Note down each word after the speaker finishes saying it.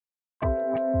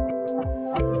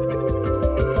Welcome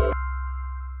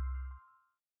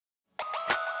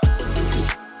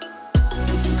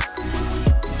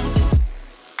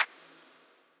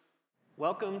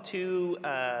to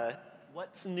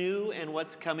what's new and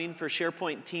what's coming for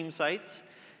SharePoint team sites.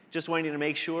 Just wanting to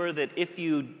make sure that if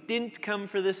you didn't come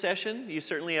for this session, you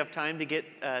certainly have time to get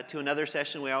to another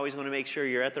session. We always want to make sure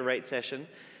you're at the right session.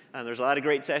 There's a lot of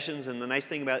great sessions, and the nice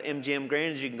thing about MGM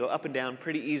Grand is you can go up and down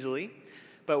pretty easily.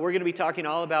 But we're going to be talking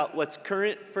all about what's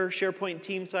current for SharePoint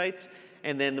team sites,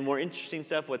 and then the more interesting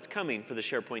stuff, what's coming for the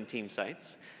SharePoint team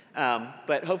sites.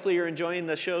 But hopefully you're enjoying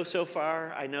the show so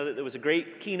far. I know that there was a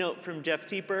great keynote from Jeff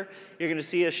Teeper. You're going to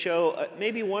see us show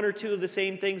maybe one or two of the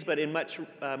same things, but in much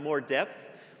more depth,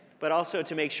 but also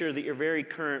to make sure that you're very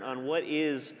current on what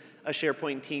is a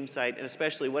SharePoint team site, and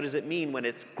especially what does it mean when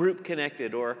it's group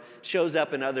connected or shows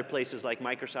up in other places like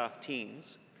Microsoft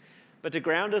Teams. But to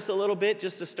ground us a little bit,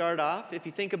 just to start off, if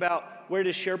you think about where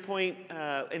does SharePoint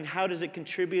and how does it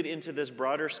contribute into this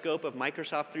broader scope of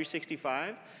Microsoft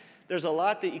 365, there's a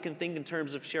lot that you can think in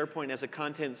terms of SharePoint as a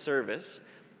content service.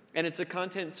 And it's a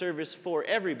content service for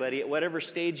everybody at whatever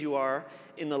stage you are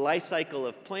in the life cycle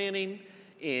of planning,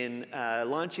 in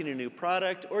launching a new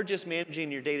product, or just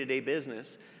managing your day-to-day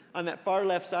business. On that far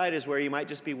left side is where you might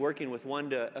just be working with one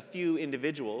to a few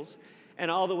individuals, and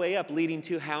all the way up leading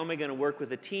to how am I going to work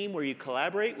with a team where you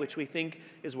collaborate, which we think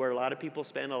is where a lot of people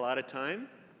spend a lot of time.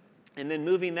 And then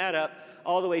moving that up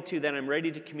all the way to then I'm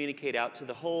ready to communicate out to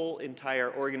the whole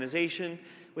entire organization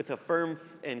with a firm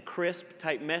and crisp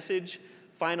type message,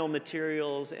 final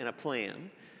materials, and a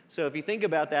plan. So if you think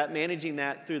about that, managing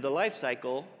that through the life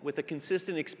cycle with a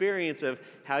consistent experience of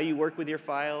how you work with your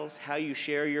files, how you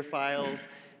share your files,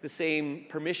 the same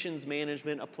permissions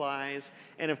management applies,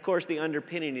 and of course the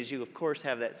underpinning is you of course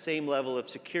have that same level of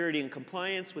security and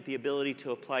compliance with the ability to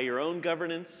apply your own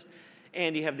governance,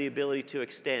 and you have the ability to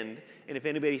extend. And if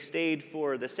anybody stayed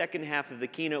for the second half of the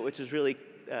keynote, which is really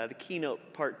the keynote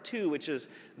part 2, which is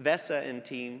Vesa and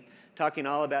team, talking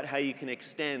all about how you can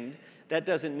extend, that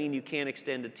doesn't mean you can't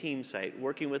extend a team site.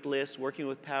 Working with lists, working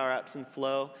with Power Apps and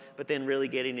Flow, but then really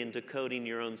getting into coding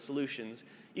your own solutions.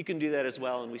 You can do that as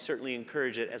well, and we certainly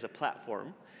encourage it as a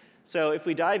platform. So if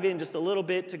we dive in just a little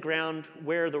bit to ground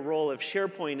where the role of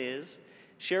SharePoint is,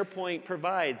 SharePoint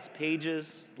provides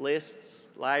pages, lists,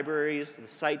 libraries, the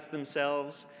sites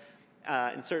themselves,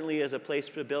 and certainly as a place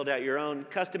to build out your own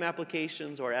custom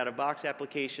applications or out-of-box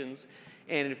applications.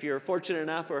 And if you're fortunate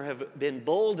enough or have been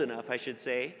bold enough, I should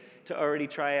say, to already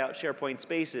try out SharePoint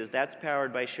Spaces, that's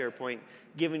powered by SharePoint,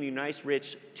 giving you nice,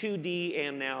 rich 2D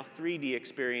and now 3D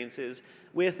experiences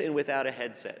with and without a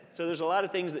headset. So there's a lot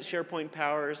of things that SharePoint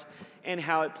powers and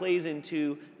how it plays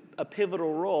into a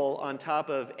pivotal role on top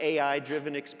of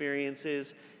AI-driven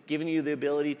experiences, giving you the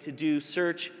ability to do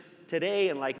search today,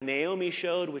 and like Naomi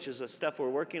showed, which is the stuff we're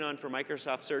working on for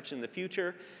Microsoft Search in the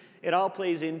future, it all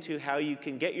plays into how you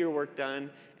can get your work done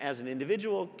as an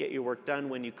individual, get your work done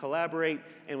when you collaborate,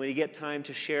 and when you get time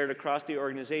to share it across the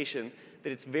organization,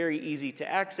 that it's very easy to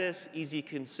access, easy to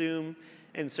consume,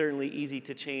 and certainly easy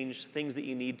to change things that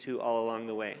you need to all along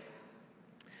the way.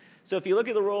 So if you look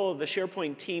at the role of the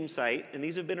SharePoint team site, and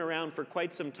these have been around for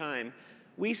quite some time,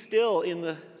 we still in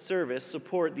the service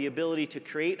support the ability to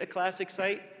create a classic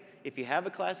site. If you have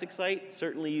a classic site,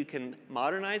 certainly you can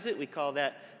modernize it. We call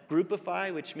that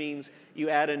groupify, which means you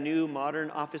add a new modern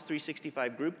Office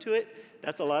 365 group to it.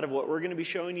 That's a lot of what we're going to be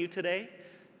showing you today.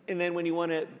 And then when you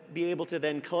want to be able to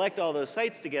then collect all those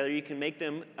sites together, you can make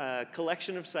them a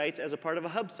collection of sites as a part of a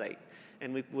hub site.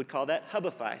 And we would call that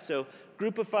Hubify. So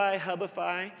Groupify,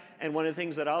 Hubify, and one of the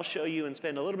things that I'll show you and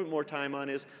spend a little bit more time on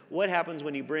is what happens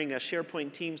when you bring a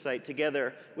SharePoint team site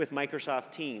together with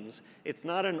Microsoft Teams. It's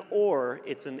not an or,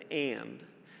 it's an and.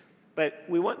 But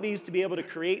we want these to be able to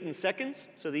create in seconds,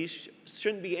 so these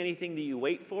shouldn't be anything that you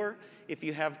wait for. If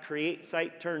you have Create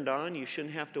Site turned on, you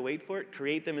shouldn't have to wait for it.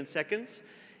 Create them in seconds.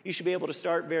 You should be able to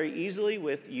start very easily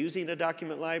with using a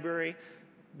document library,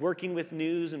 working with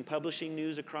news and publishing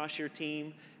news across your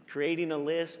team, creating a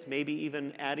list, maybe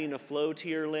even adding a flow to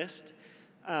your list.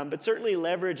 But certainly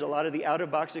leverage a lot of the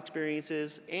out-of-box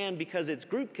experiences, and because it's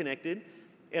group connected,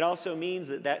 it also means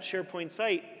that that SharePoint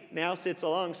site now sits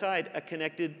alongside a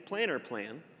connected planner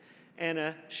plan and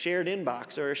a shared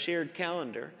inbox or a shared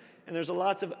calendar. And there's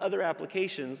lots of other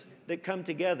applications that come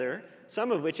together,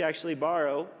 some of which actually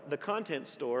borrow the content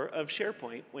store of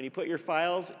SharePoint. When you put your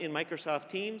files in Microsoft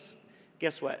Teams,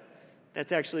 guess what?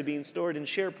 That's actually being stored in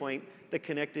SharePoint, the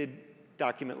connected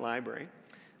document library.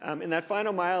 In that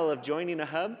final mile of joining a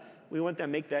hub, we want to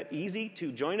make that easy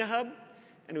to join a hub,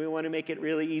 and we want to make it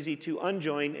really easy to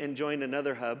unjoin and join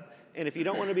another hub. And if you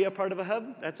don't want to be a part of a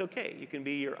hub, that's okay. You can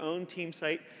be your own team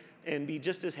site and be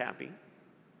just as happy.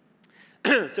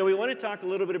 So we want to talk a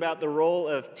little bit about the role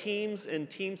of teams and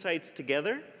team sites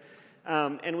together.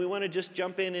 And we want to just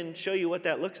jump in and show you what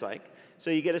that looks like. So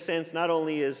you get a sense not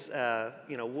only is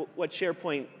what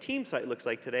SharePoint team site looks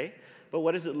like today, but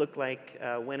what does it look like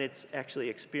when it's actually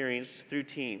experienced through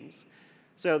Teams.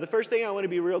 So the first thing I want to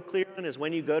be real clear on is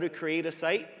when you go to create a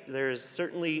site, there's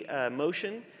certainly a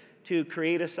motion to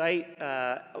create a site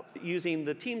using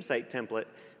the team site template.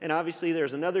 And obviously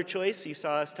there's another choice. You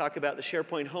saw us talk about the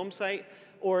SharePoint home site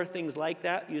or things like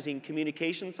that using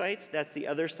communication sites. That's the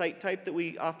other site type that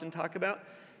we often talk about.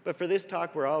 But for this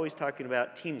talk, we're always talking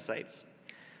about team sites.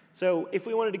 So if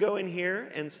we wanted to go in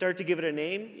here and start to give it a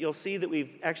name, you'll see that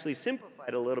we've actually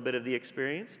simplified a little bit of the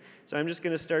experience. So I'm just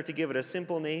going to start to give it a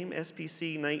simple name.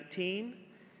 SPC19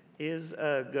 is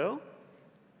go.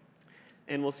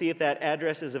 And we'll see if that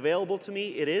address is available to me.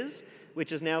 It is,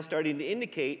 which is now starting to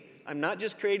indicate I'm not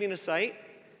just creating a site,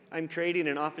 I'm creating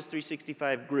an Office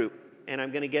 365 group. And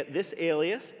I'm going to get this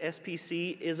alias,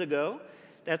 SPC is a go.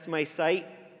 That's my site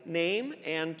name,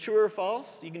 and true or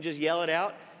false, you can just yell it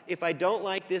out. If I don't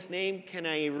like this name, can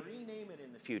I rename it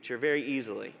in the future very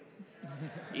easily?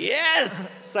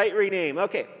 Yes! Site rename.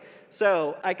 OK.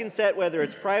 So I can set whether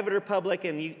it's private or public,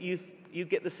 and you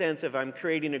get the sense of I'm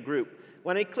creating a group.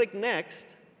 When I click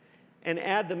Next and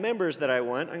add the members that I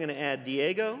want, I'm going to add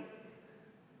Diego,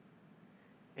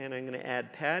 and I'm going to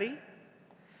add Patty.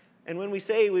 And when we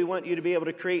say we want you to be able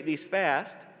to create these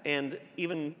fast, and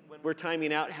even when we're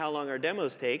timing out how long our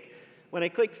demos take, when I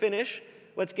click Finish,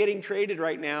 what's getting created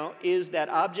right now is that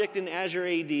object in Azure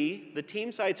AD, the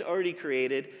team site's already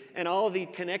created, and all of the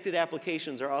connected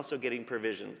applications are also getting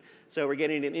provisioned. So we're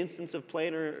getting an instance of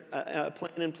Planner,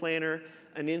 Plan and Planner,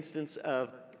 an instance of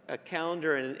a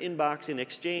calendar and an inbox in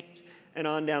Exchange, and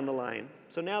on down the line.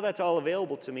 So now that's all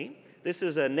available to me. This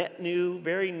is a net new,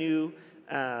 very new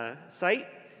site,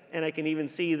 and I can even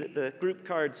see that the group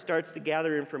card starts to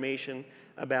gather information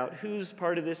about who's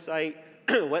part of this site,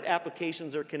 what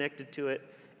applications are connected to it,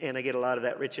 and I get a lot of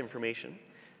that rich information.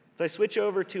 If I switch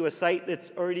over to a site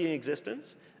that's already in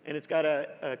existence, and it's got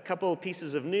a couple of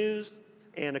pieces of news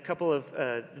and a couple of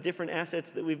the different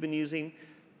assets that we've been using,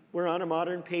 we're on a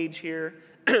modern page here.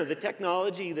 The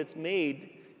technology that's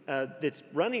made, that's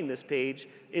running this page,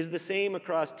 is the same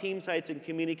across team sites and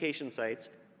communication sites.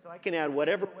 So I can add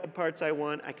whatever web parts I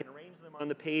want. I can arrange them on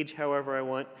the page however I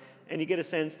want. And you get a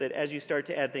sense that as you start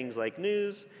to add things like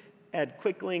news, add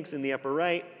quick links in the upper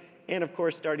right, and of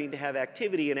course starting to have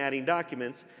activity and adding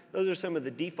documents, those are some of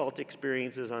the default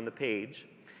experiences on the page.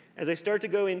 As I start to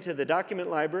go into the document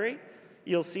library,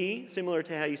 you'll see, similar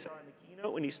to how you saw in the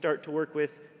keynote when you start to work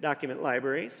with document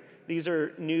libraries, these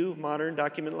are new modern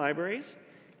document libraries,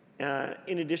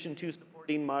 in addition to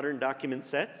supporting modern document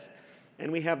sets.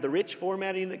 And we have the rich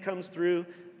formatting that comes through.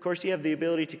 Of course, you have the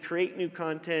ability to create new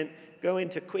content, go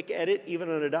into quick edit, even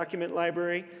on a document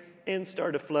library, and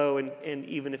start a flow, and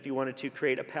even if you wanted to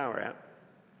create a Power App.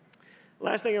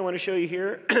 Last thing I want to show you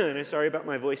here, and I'm sorry about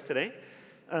my voice today,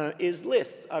 is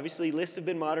lists. Obviously, lists have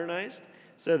been modernized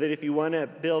so that if you want to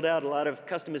build out a lot of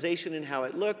customization in how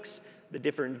it looks, the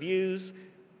different views,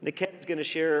 Niket is going to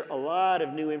share a lot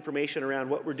of new information around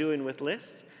what we're doing with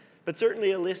lists. But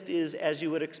certainly a list is, as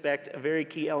you would expect, a very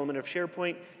key element of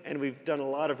SharePoint, and we've done a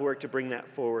lot of work to bring that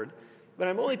forward. But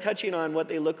I'm only touching on what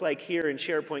they look like here in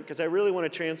SharePoint because I really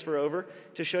want to transfer over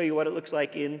to show you what it looks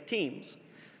like in Teams.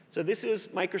 So this is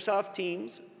Microsoft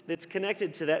Teams that's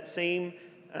connected to that same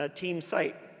team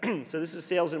site. So this is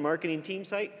Sales and Marketing team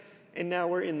site, and now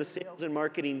we're in the Sales and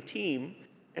Marketing team,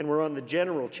 and we're on the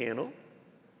General channel.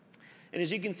 And as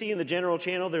you can see in the General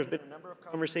channel, there's been a number of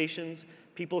conversations,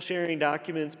 people sharing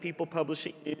documents, people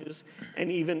publishing news, and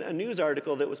even a news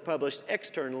article that was published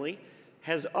externally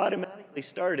has automatically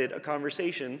started a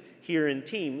conversation here in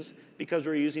Teams because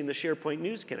we're using the SharePoint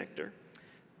News Connector.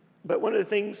 But one of the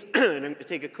things, and I'm going to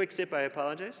take a quick sip, I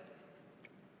apologize.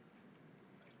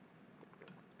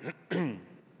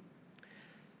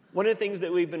 One of the things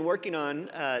that we've been working on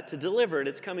to deliver, and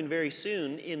it's coming very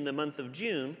soon in the month of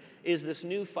June, is this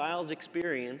new files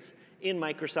experience in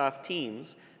Microsoft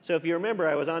Teams. So if you remember,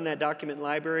 I was on that document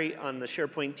library on the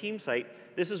SharePoint team site.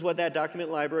 This is what that document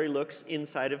library looks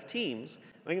inside of Teams.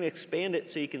 I'm going to expand it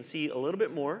so you can see a little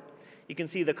bit more. You can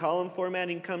see the column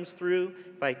formatting comes through.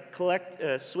 If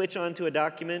I switch onto a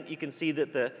document, you can see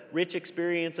that the rich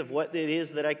experience of what it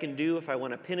is that I can do. If I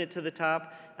want to pin it to the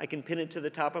top, I can pin it to the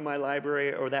top of my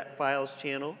library or that files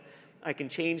channel. I can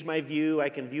change my view. I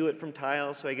can view it from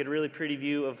tiles, so I get a really pretty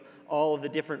view of all of the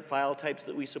different file types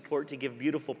that we support to give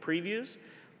beautiful previews.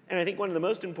 And I think one of the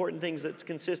most important things that's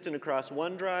consistent across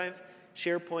OneDrive,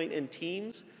 SharePoint, and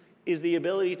Teams is the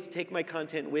ability to take my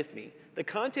content with me. The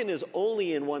content is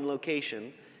only in one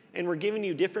location, and we're giving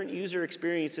you different user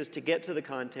experiences to get to the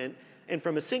content. And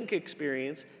from a sync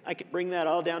experience, I can bring that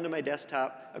all down to my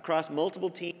desktop across multiple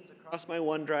teams, across my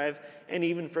OneDrive, and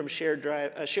even from shared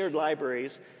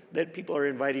libraries that people are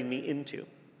inviting me into.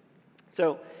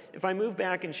 So if I move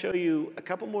back and show you a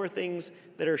couple more things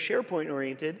that are SharePoint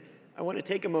oriented, I want to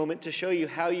take a moment to show you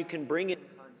how you can bring in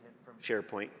content from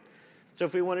SharePoint. So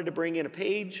if we wanted to bring in a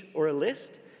page or a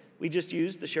list, we just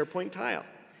use the SharePoint tile.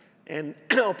 And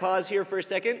I'll pause here for a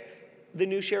second. The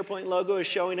new SharePoint logo is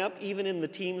showing up even in the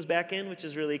Teams backend, which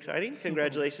is really exciting.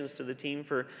 Congratulations to the team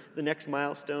for the next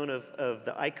milestone of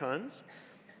the icons.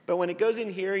 But when it goes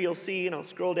in here, you'll see, and I'll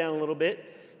scroll down a little bit,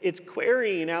 it's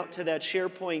querying out to that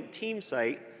SharePoint team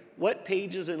site what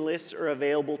pages and lists are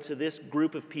available to this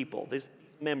group of people, these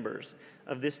members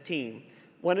of this team.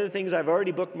 One of the things I've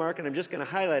already bookmarked, and I'm just going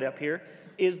to highlight up here,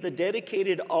 is the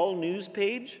dedicated all news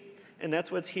page, and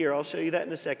that's what's here. I'll show you that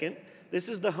in a second. This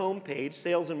is the home page,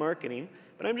 sales and marketing,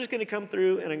 but I'm just going to come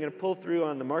through and I'm going to pull through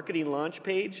on the marketing launch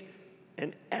page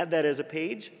and add that as a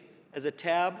page, as a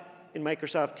tab in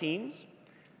Microsoft Teams.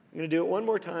 I'm going to do it one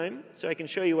more time so I can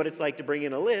show you what it's like to bring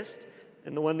in a list,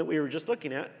 and the one that we were just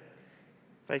looking at.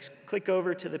 If I click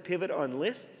over to the pivot on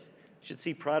lists, you should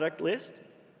see product list,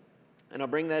 and I'll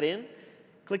bring that in,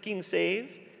 clicking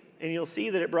save, and you'll see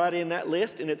that it brought in that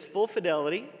list in its full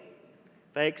fidelity.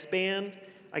 If I expand,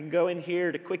 I can go in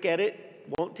here to quick edit,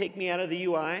 won't take me out of the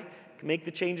UI, can make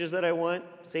the changes that I want,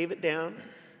 save it down.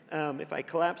 If I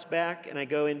collapse back and I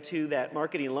go into that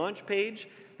marketing launch page,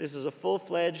 this is a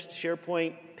full-fledged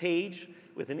SharePoint page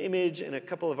with an image and a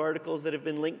couple of articles that have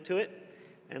been linked to it.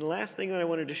 And the last thing that I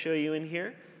wanted to show you in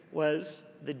here was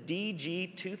the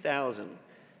DG2000,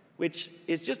 which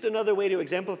is just another way to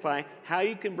exemplify how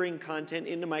you can bring content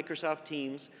into Microsoft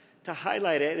Teams to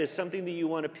highlight it as something that you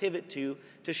want to pivot to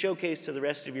showcase to the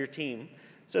rest of your team.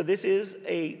 So this is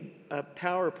a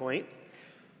PowerPoint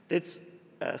that's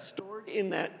stored in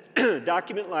that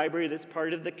document library that's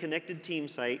part of the connected team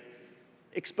site,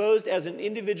 exposed as an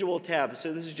individual tab.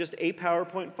 So this is just a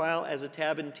PowerPoint file as a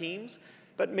tab in Teams,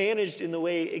 but managed in the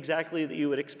way exactly that you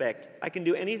would expect. I can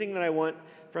do anything that I want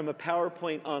from a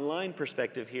PowerPoint online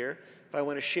perspective here. If I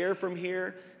want to share from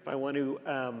here, if I want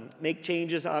to make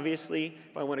changes, obviously,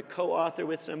 if I want to co-author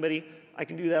with somebody, I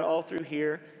can do that all through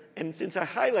here. And since I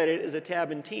highlight it as a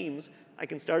tab in Teams, I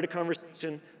can start a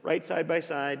conversation right side by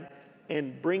side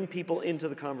and bring people into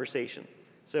the conversation.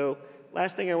 So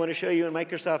last thing I want to show you in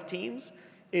Microsoft Teams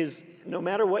is no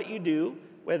matter what you do,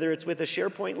 whether it's with a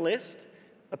SharePoint list,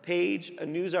 a page, a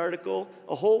news article,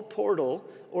 a whole portal,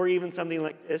 or even something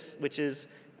like this, which is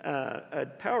a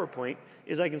PowerPoint,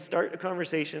 is I can start a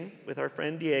conversation with our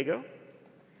friend Diego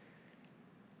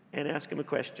and ask him a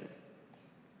question.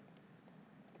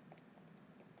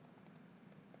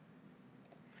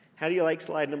 How do you like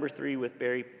slide number 3 with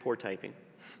very poor typing?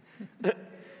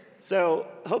 So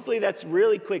hopefully that's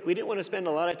really quick. We didn't want to spend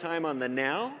a lot of time on the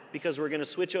now because we're going to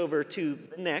switch over to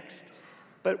the next,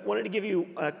 but wanted to give you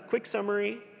a quick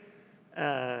summary,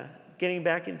 getting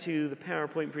back into the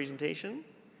PowerPoint presentation,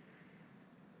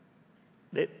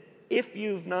 that if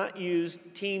you've not used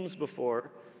Teams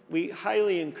before, we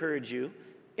highly encourage you.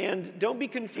 And don't be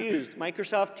confused.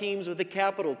 Microsoft Teams with a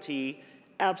capital T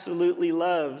absolutely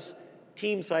loves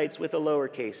team sites with a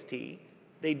lowercase t.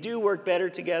 They do work better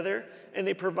together, and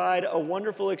they provide a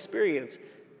wonderful experience.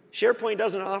 SharePoint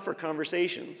doesn't offer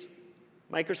conversations.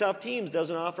 Microsoft Teams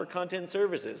doesn't offer content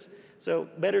services. So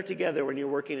better together when you're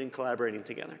working and collaborating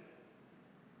together.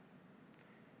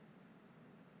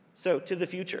 So to the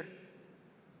future.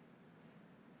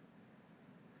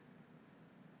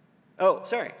 Oh,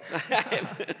 sorry.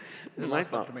 My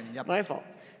fault. Yep. My fault.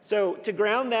 So to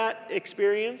ground that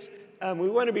experience, we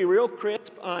want to be real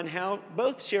crisp on how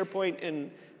both SharePoint and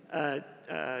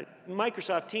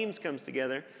Microsoft Teams comes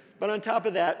together. But on top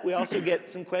of that, we also get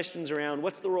some questions around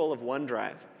what's the role of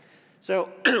OneDrive. So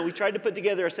we tried to put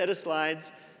together a set of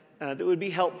slides that would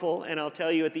be helpful, and I'll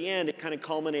tell you at the end, it kind of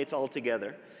culminates all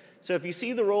together. So if you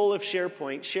see the role of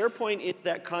SharePoint, SharePoint is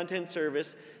that content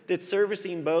service that's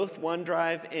servicing both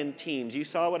OneDrive and Teams. You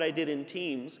saw what I did in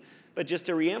Teams, but just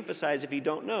to reemphasize, if you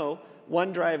don't know,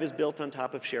 OneDrive is built on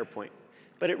top of SharePoint.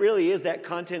 But it really is that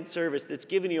content service that's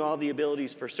given you all the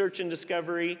abilities for search and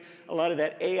discovery, a lot of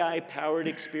that AI-powered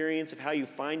experience of how you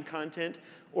find content,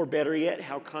 or better yet,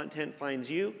 how content finds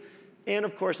you. And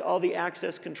of course, all the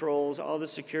access controls, all the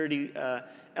security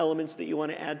elements that you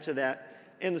want to add to that.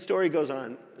 And the story goes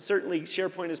on. Certainly,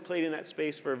 SharePoint has played in that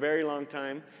space for a very long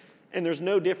time. And there's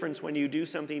no difference when you do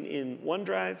something in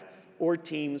OneDrive or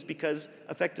Teams because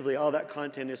effectively all that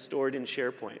content is stored in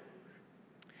SharePoint.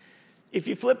 If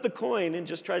you flip the coin and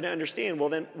just try to understand, well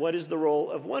then, what is the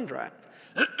role of OneDrive?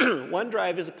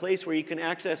 OneDrive is a place where you can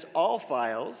access all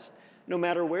files, no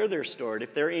matter where they're stored.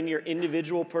 If they're in your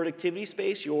individual productivity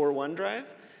space, your OneDrive,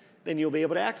 then you'll be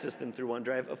able to access them through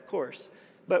OneDrive, of course.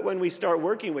 But when we start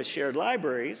working with shared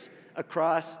libraries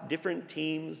across different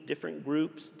teams, different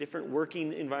groups, different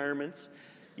working environments,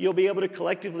 you'll be able to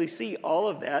collectively see all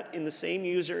of that in the same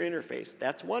user interface.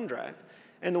 That's OneDrive.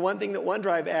 And the one thing that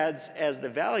OneDrive adds as the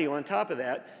value on top of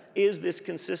that is this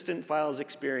consistent files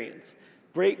experience.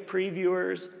 Great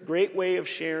previewers, great way of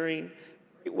sharing,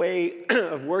 great way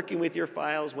of working with your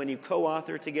files when you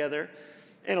co-author together.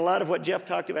 And a lot of what Jeff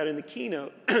talked about in the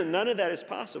keynote, none of that is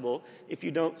possible if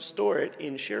you don't store it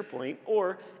in SharePoint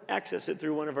or access it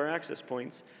through one of our access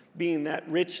points, being that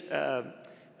rich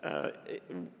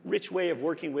way of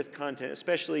working with content,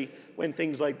 especially when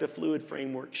things like the Fluid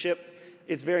framework ship.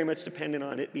 It's very much dependent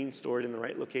on it being stored in the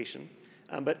right location,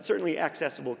 but certainly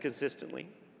accessible consistently.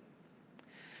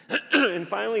 And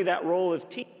finally, that role of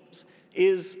Teams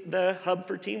is the hub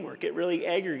for teamwork. It really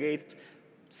aggregates,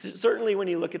 certainly when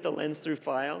you look at the lens through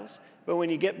files, but when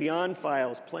you get beyond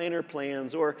files, planner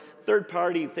plans, or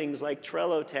third-party things like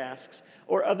Trello tasks,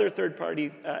 or other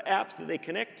third-party apps that they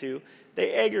connect to,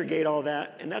 they aggregate all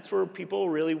that, and that's where people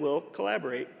really will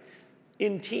collaborate.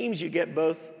 In Teams, you get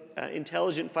both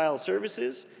intelligent file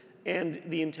services and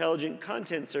the intelligent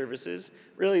content services,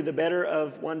 really the better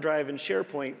of OneDrive and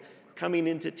SharePoint coming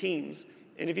into Teams.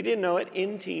 And if you didn't know it,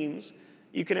 in Teams,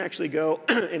 you can actually go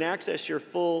and access your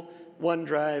full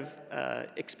OneDrive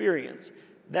experience.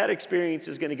 That experience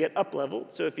is going to get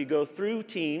up-leveled, so if you go through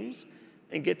Teams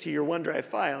and get to your OneDrive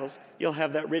files, you'll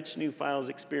have that rich new files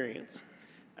experience.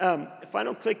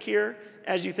 Final click here,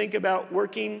 as you think about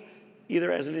working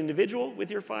either as an individual with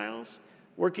your files,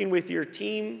 working with your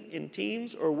team in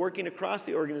Teams, or working across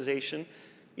the organization,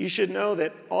 you should know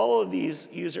that all of these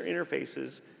user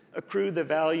interfaces accrue the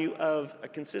value of a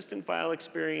consistent file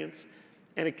experience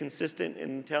and a consistent and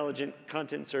intelligent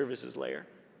content services layer.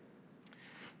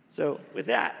 So with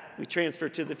that, we transfer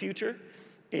to the future,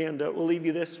 and we'll leave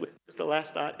you this with just the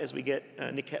last thought as we get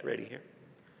Niket ready here.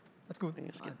 That's good.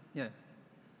 Yeah.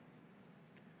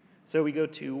 So we go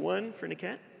to 1 for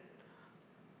Niket.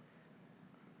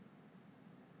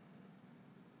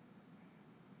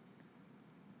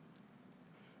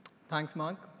 Thanks,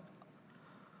 Mark.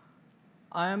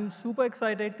 I am super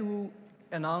excited to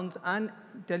announce and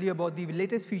tell you about the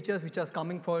latest features which are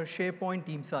coming for SharePoint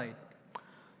team side.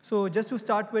 So just to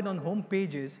start with, on home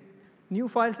pages, new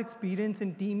files experience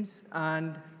in Teams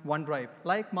and OneDrive.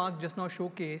 Like Mark just now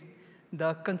showcased,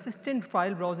 the consistent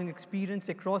file browsing experience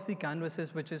across the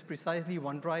canvases, which is precisely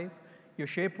OneDrive, your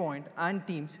SharePoint, and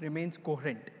Teams, remains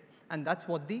coherent. And that's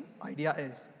what the idea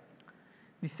is.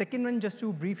 The second one, just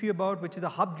to brief you about, which is a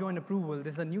hub join approval.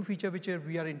 This is a new feature which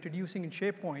we are introducing in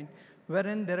SharePoint,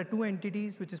 wherein there are two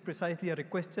entities, which is precisely a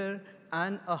requester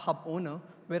and a hub owner,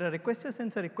 where a requester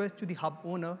sends a request to the hub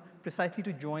owner precisely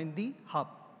to join the hub.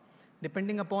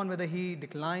 Depending upon whether he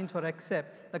declines or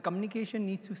accepts, the communication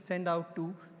needs to send out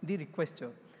to the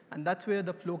requester. And that's where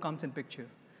the flow comes in picture.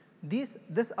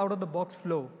 This out-of-the-box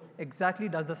flow exactly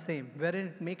does the same, wherein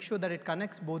it makes sure that it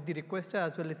connects both the requester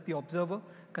as well as the observer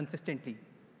consistently.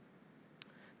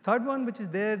 Third one, which is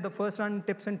there, the first run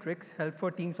tips and tricks, help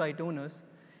for team site owners,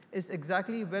 is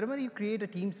exactly wherever you create a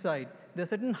team site, there are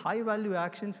certain high-value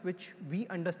actions which we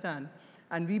understand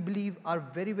and we believe are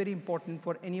very, very important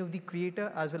for any of the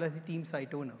creator as well as the team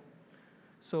site owner.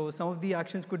 So some of the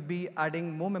actions could be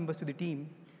adding more members to the team.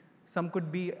 Some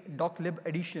could be doclib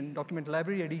addition, document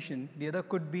library addition. The other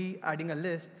could be adding a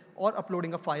list or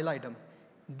uploading a file item.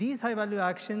 These high-value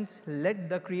actions let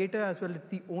the creator as well as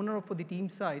the owner for the team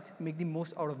sites make the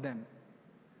most out of them.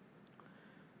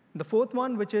 The fourth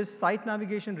one, which is site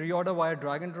navigation reorder via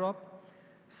drag and drop.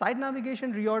 Site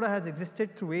navigation reorder has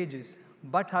existed through ages,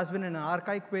 but has been in an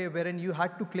archaic way wherein you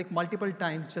had to click multiple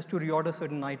times just to reorder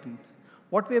certain items.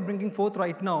 What we are bringing forth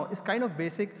right now is kind of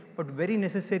basic, but very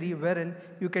necessary, wherein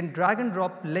you can drag and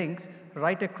drop links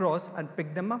right across and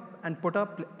pick them up and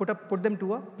put them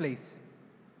to a place.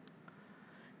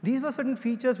 These were certain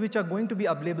features which are going to be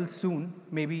available soon,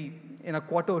 maybe in a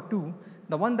quarter or two.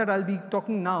 The one that I'll be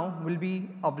talking now will be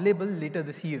available later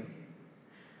this year.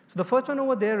 So the first one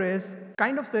over there is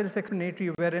kind of self-explanatory,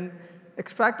 wherein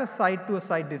extract a site to a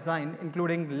site design,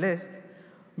 including list,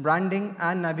 branding,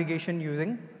 and navigation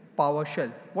using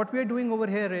PowerShell. What we are doing over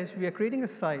here is we are creating a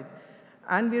site,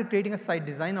 and we are creating a site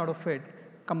design out of it,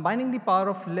 combining the power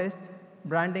of lists,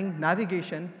 branding,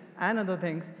 navigation, and other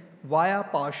things via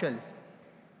PowerShell.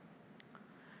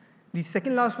 The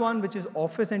second last one, which is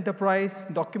Office Enterprise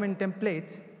Document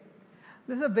Templates.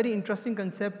 This is a very interesting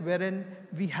concept wherein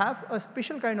we have a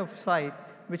special kind of site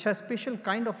which has special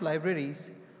kind of libraries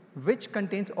which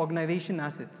contains organization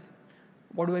assets.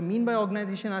 What do I mean by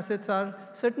organization assets are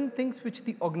certain things which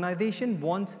the organization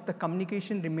wants the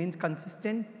communication remains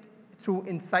consistent through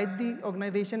inside the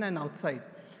organization and outside.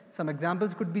 Some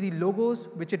examples could be the logos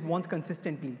which it wants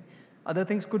consistently. Other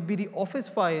things could be the office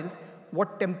files,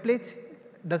 what templates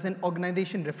does an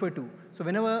organization refer to. So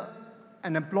whenever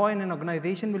an employee in an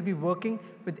organization will be working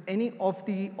with any of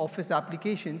the office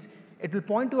applications, it will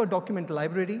point to a document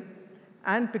library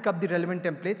and pick up the relevant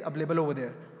templates available over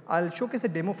there. I'll showcase a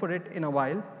demo for it in a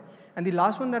while. And the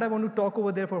last one that I want to talk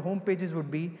over there for home pages would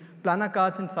be planner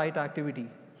cards and site activity.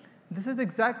 This is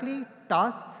exactly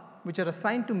tasks which are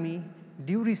assigned to me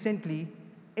due recently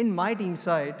in my team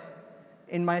site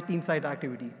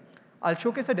activity. I'll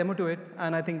showcase a demo to it,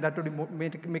 and I think that would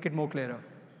make it more clearer.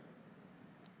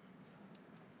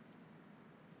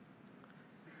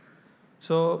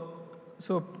 So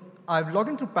I've logged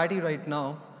into Patty right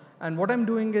now, and what I'm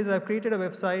doing is I've created a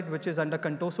website which is under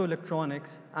Contoso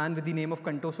Electronics and with the name of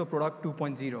Contoso Product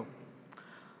 2.0.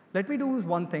 Let me do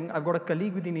one thing. I've got a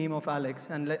colleague with the name of Alex,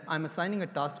 and I'm assigning a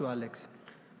task to Alex.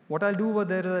 What I'll do over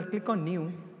there is I'll click on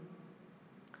New,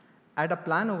 add a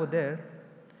plan over there.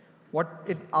 What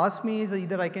it asks me is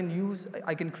either I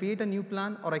can create a new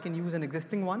plan or I can use an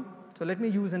existing one. So let me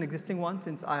use an existing one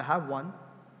since I have one.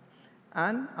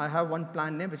 And I have one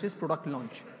plan name which is product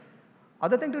launch.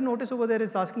 Other thing to notice over there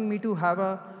is asking me to have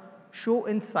a show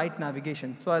in site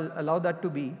navigation. So I'll allow that to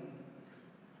be.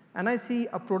 And I see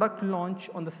a product launch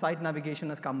on the site navigation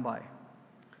has come by.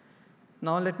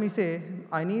 Now let me say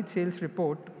I need sales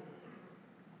report.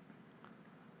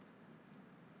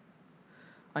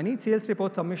 I need sales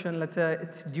report submission. Let's say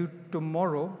it's due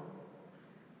tomorrow.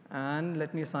 And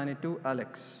let me assign it to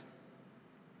Alex.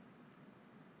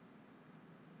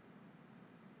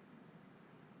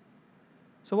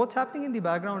 So what's happening in the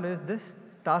background is this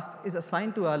task is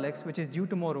assigned to Alex, which is due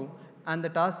tomorrow, and the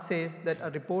task says that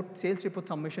a sales report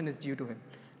submission is due to him.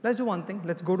 Let's do one thing.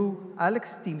 Let's go to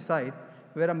Alex's team side,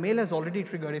 where a mail has already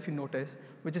triggered, if you notice,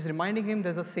 which is reminding him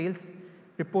there's a sales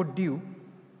report due.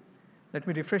 Let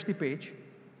me refresh the page.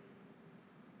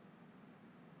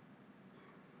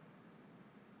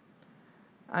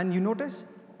 And you notice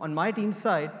on my team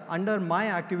side, under my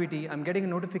activity, I'm getting a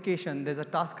notification there's a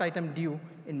task item due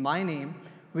in my name,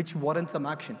 which warrants some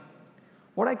action.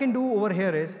 What I can do over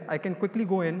here is I can quickly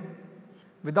go in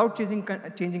without changing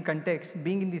context,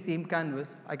 being in the same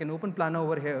canvas. I can open Planner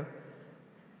over here,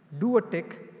 do a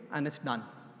tick, and it's done.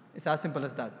 It's as simple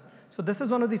as that. So this is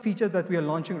one of the features that we are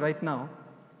launching right now.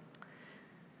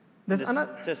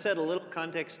 To set a little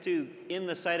context too, in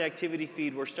the site activity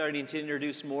feed, we're starting to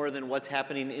introduce more than what's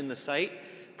happening in the site.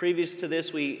 Previous to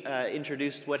this, we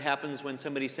introduced what happens when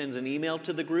somebody sends an email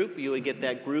to the group. You would get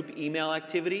that group email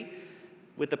activity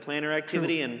with the planner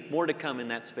activity. True. And more to come in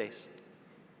that space.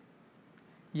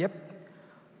 Yep.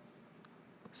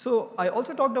 So I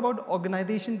also talked about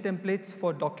organization templates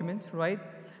for documents, right?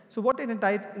 So what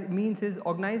it means is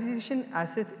organization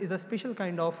assets is a special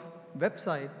kind of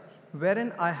website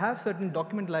wherein I have certain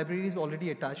document libraries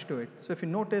already attached to it. So if you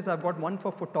notice, I've got one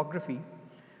for photography.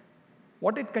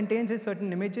 What it contains is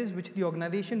certain images which the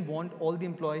organization want all the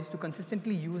employees to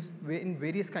consistently use in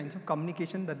various kinds of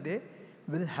communication that they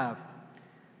will have.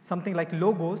 Something like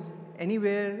logos,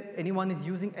 anywhere anyone is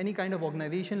using any kind of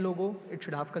organization logo, it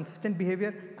should have consistent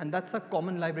behavior, and that's a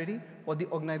common library what the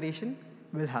organization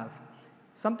will have.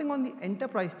 Something on the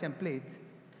enterprise templates.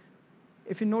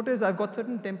 If you notice, I've got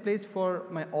certain templates for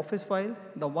my office files.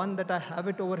 The one that I have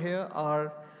it over here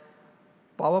are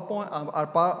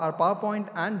PowerPoint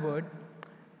and Word.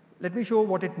 Let me show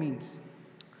what it means.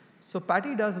 So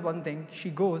Patty does one thing.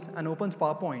 She goes and opens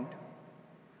PowerPoint.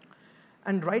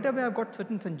 And right away, I've got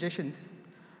certain suggestions.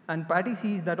 And Patty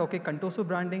sees that, OK, Contoso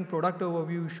branding, product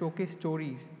overview, showcase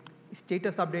stories,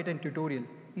 status update, and tutorial.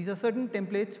 These are certain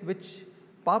templates which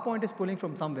PowerPoint is pulling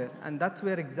from somewhere. And that's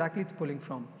where exactly it's pulling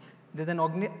from. There's an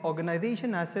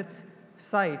organization assets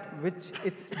site which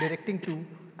it's directing to.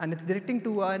 And it's directing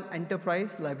to an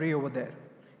enterprise library over there.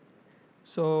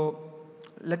 So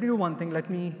let me do one thing. Let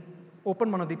me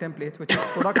open one of the templates, which is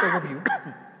product overview.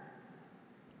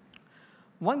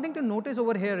 One thing to notice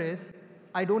over here is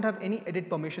I don't have any edit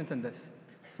permissions in this.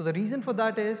 So the reason for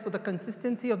that is for the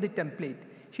consistency of the template.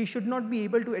 She should not be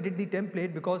able to edit the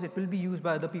template because it will be used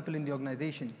by other people in the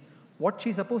organization. What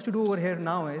she's supposed to do over here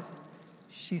now is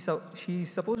she's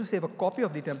supposed to save a copy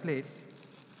of the template.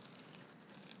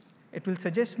 It will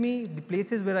suggest me the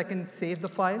places where I can save the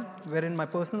file, where in my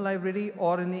personal library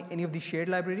or in any of the shared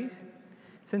libraries.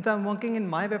 Since I'm working in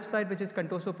my website, which is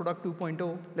Contoso Product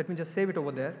 2.0, let me just save it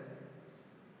over there.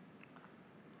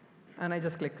 And I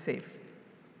just click Save.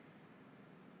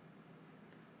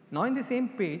 Now in the same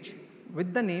page,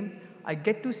 with the name, I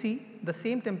get to see the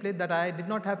same template that I did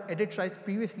not have edit rights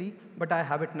previously, but I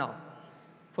have it now.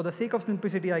 For the sake of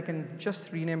simplicity, I can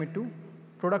just rename it to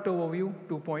Product Overview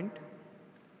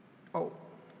 2.0.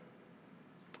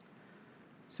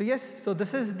 So yes, so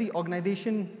this is the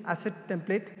organization asset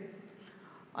template.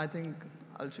 I think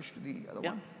I'll switch to the other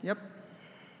one. Yep.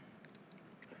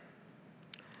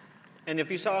 And if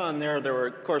you saw on there, there were,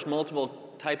 of course,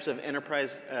 multiple types of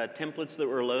enterprise templates that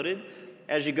were loaded.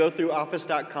 As you go through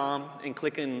office.com and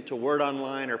click into Word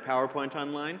Online or PowerPoint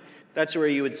Online, that's where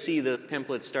you would see the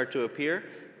templates start to appear.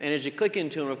 And as you click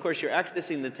into them, of course, you're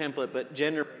accessing the template, but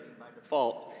generating by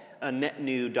default a net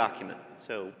new document.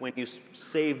 So when you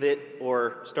save it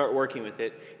or start working with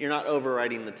it, you're not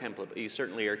overwriting the template, but you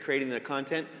certainly are creating the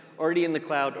content already in the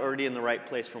cloud, already in the right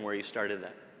place from where you started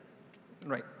that.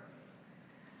 Right.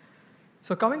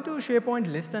 So coming to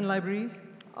SharePoint lists and libraries,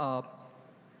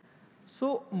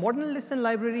 so modern lists and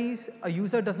libraries, a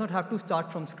user does not have to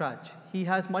start from scratch. He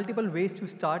has multiple ways to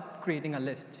start creating a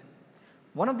list.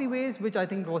 One of the ways, which I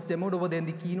think was demoed over there in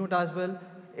the keynote as well,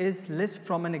 is list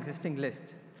from an existing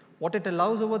list. What it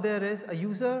allows over there is a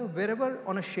user, wherever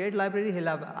on a shared library he'll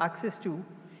have access to,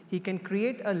 he can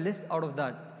create a list out of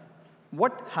that.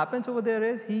 What happens over there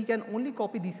is he can only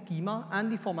copy the schema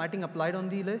and the formatting applied on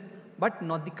the list, but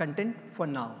not the content for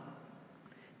now.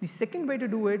 The second way to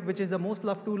do it, which is the most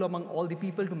loved tool among all the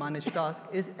people to manage tasks,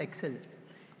 is Excel.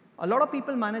 A lot of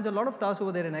people manage a lot of tasks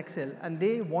over there in Excel, and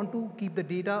they want to keep the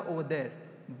data over there.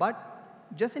 But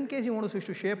just in case you want to switch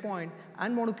to SharePoint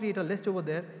and want to create a list over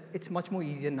there, it's much more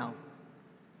easier now.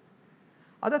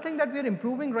 Other thing that we are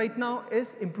improving right now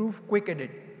is improve Quick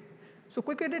Edit. So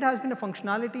Quick Edit has been a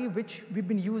functionality which we've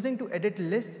been using to edit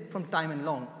lists from time and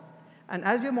long. And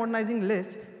as we are modernizing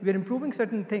lists, we are improving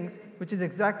certain things, which is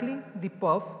exactly the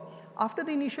perf. After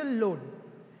the initial load,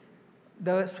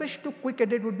 the switch to Quick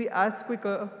Edit would be as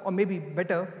quicker, or maybe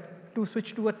better, to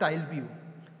switch to a tile view.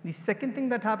 The second thing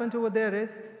that happens over there is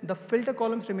the filter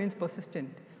columns remains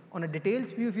persistent. On a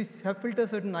details view, if you have filtered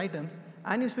certain items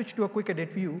and you switch to a Quick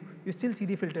Edit view, you still see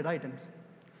the filtered items.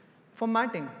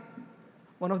 Formatting,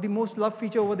 one of the most loved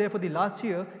feature over there for the last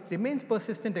year, remains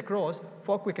persistent across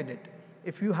for Quick Edit.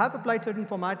 If you have applied certain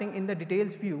formatting in the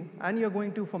details view and you're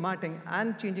going to formatting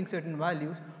and changing certain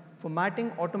values,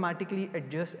 formatting automatically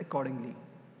adjusts accordingly.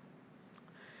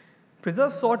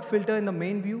 Preserve sort filter in the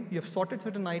main view. You have sorted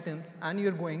certain items and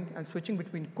you're going and switching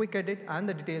between Quick Edit and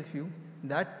the details view.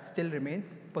 That still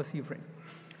remains persevering.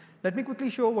 Let me quickly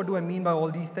show what do I mean by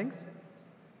all these things.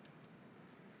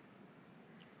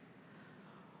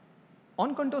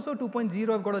 On Contoso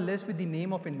 2.0, I've got a list with the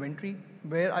name of inventory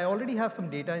where I already have some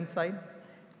data inside.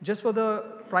 Just for the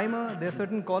primer, there are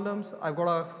certain columns. I've got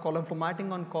a column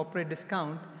formatting on corporate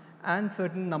discount and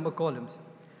certain number columns.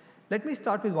 Let me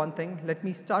start with one thing. Let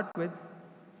me start with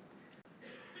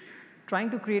trying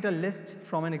to create a list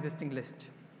from an existing list.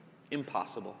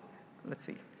 Impossible. Let's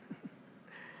see.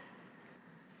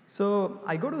 So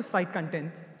I go to site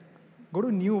content, go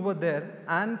to new over there,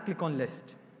 and click on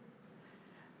list.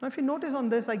 Now if you notice on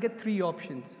this, I get three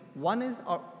options. One is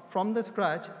from the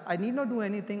scratch, I need not do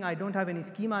anything. I don't have any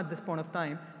schema at this point of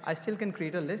time. I still can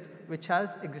create a list which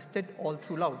has existed all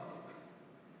throughout.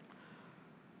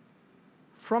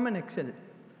 From an Excel,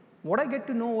 what I get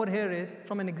to know over here is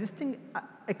from an existing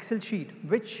Excel sheet,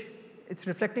 which it's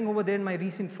reflecting over there in my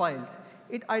recent files.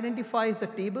 It identifies the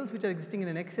tables which are existing in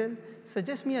an Excel,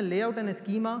 suggests me a layout and a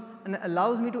schema, and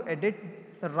allows me to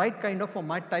edit the right kind of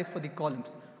format type for the columns.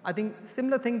 I think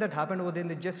similar thing that happened over there in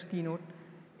the Jeff's keynote,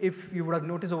 if you would have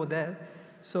noticed over there.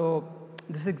 So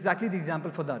this is exactly the example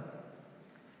for that.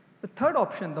 The third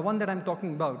option, the one that I'm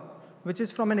talking about, which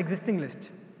is from an existing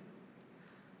list.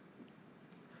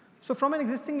 So from an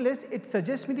existing list, it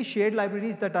suggests me the shared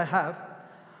libraries that I have.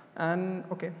 And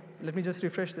OK, let me just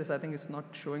refresh this. I think it's not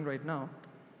showing right now.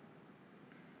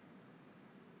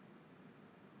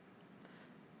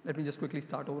 Let me just quickly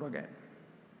start over again.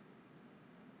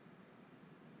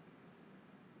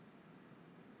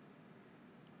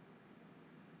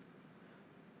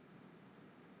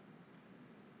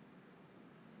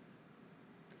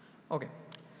 OK.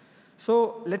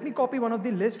 So let me copy one of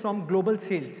the lists from global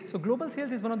sales. So global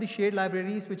sales is one of the shared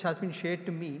libraries which has been shared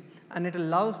to me, and it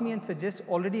allows me and suggests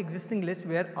already existing lists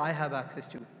where I have access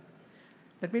to.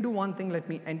 Let me do one thing. Let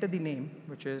me enter the name,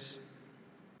 which is,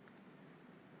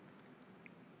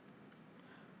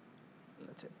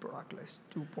 let's say, product list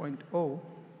 2.0.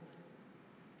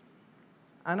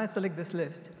 And I select this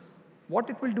list. What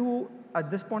it will do at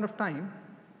this point of time,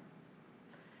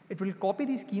 it will copy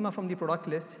the schema from the product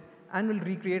list and will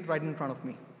recreate right in front of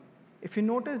me. If you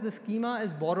notice, the schema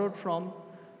is borrowed from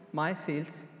my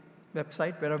sales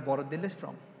website where I've borrowed the list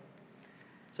from.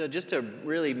 So just to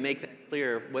really make that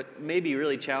clear, what may be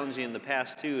really challenging in the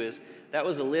past too is that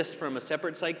was a list from a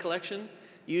separate site collection,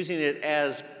 using it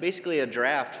as basically a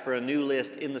draft for a new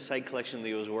list in the site collection that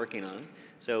he was working on.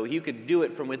 So you could do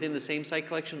it from within the same site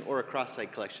collection or across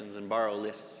site collections and borrow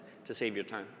lists to save your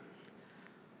time.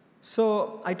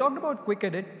 So I talked about quick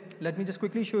edit. Let me just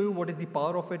quickly show you what is the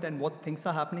power of it and what things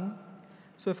are happening.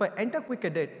 So if I enter quick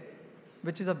edit,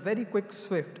 which is a very quick,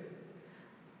 swift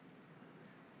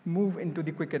move into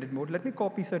the quick edit mode, let me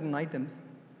copy certain items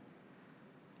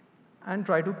and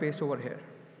try to paste over here.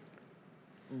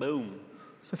 Boom.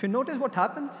 So if you notice what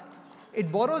happens,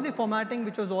 it borrows the formatting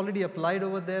which was already applied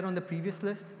over there on the previous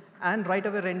list and right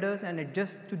away renders and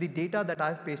adjusts to the data that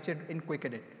I've pasted in quick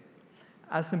edit.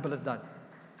 As simple as that.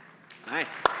 Nice.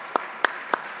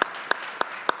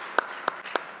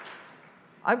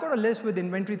 I've got a list with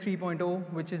inventory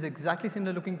 3.0, which is exactly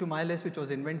similar looking to my list, which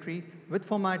was inventory, with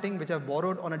formatting, which I've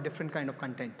borrowed on a different kind of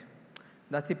content.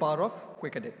 That's the power of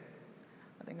quick edit.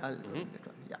 I think I'll do this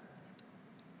one. Yeah.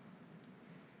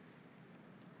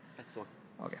 Excellent.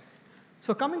 Okay.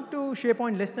 So coming to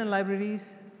SharePoint lists and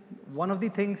libraries, one of the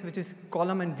things which is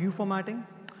column and view formatting.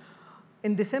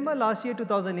 In December last year,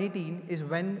 2018, is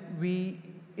when we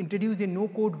introduced a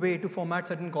no-code way to format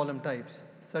certain column types.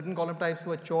 Certain column types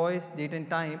were choice, date and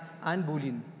time, and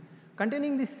Boolean.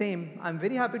 Containing the same, I'm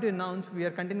very happy to announce we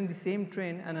are continuing the same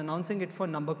trend and announcing it for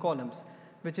number columns,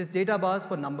 which is data bars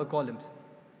for number columns.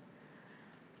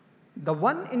 The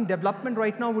one in development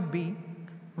right now would be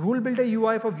Rule Builder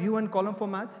UI for view and column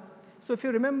formats. So if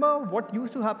you remember what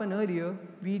used to happen earlier,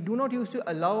 we do not used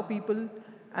to allow people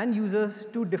and users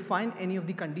to define any of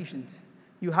the conditions.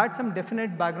 You had some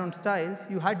definite background styles.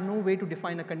 You had no way to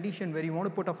define a condition where you want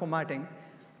to put a formatting.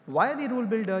 Via the rule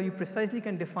builder, you precisely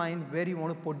can define where you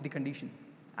want to put the condition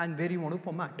and where you want to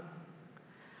format.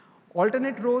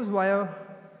 Alternate rows via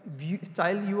view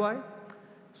style UI.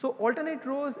 So alternate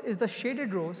rows is the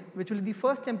shaded rows, which will be the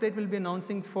first template we'll be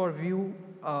announcing for view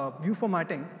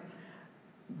formatting.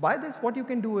 By this, what you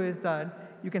can do is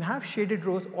that you can have shaded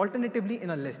rows alternatively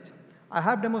in a list. I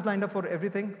have demos lined up for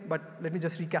everything, but let me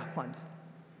just recap once.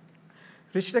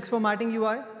 Rich text formatting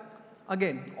UI.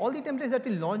 Again, all the templates that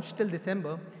we launched till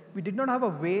December, we did not have a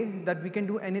way that we can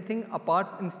do anything apart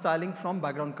in styling from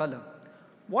background color.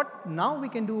 What now we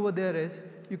can do over there is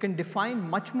you can define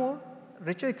much more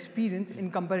richer experience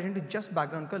in comparison to just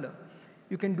background color.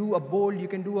 You can do a bold, you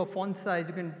can do a font size,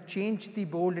 you can change the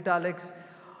bold italics,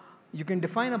 you can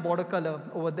define a border color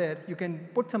over there, you can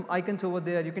put some icons over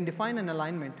there, you can define an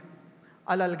alignment.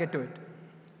 I'll get to it.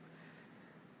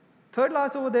 Third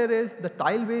last over there is the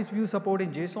tile-based view support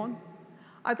in JSON.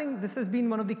 I think this has been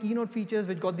one of the keynote features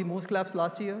which got the most claps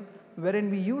last year,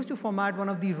 wherein we used to format one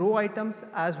of the row items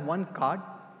as one card.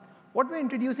 What we're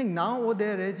introducing now over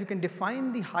there is you can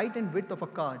define the height and width of a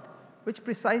card, which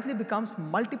precisely becomes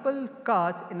multiple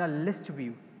cards in a list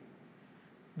view.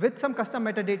 With some custom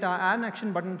metadata and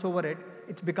action buttons over it,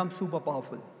 it's become super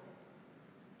powerful.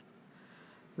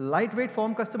 Lightweight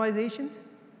form customizations.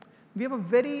 We have a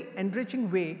very enriching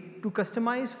way to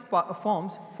customize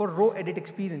forms for row edit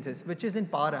experiences, which is in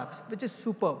Power Apps, which is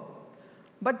superb.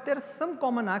 But there are some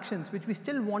common actions which we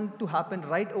still want to happen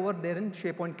right over there in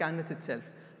SharePoint Canvas itself.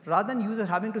 Rather than user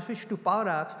having to switch to Power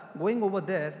Apps, going over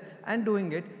there and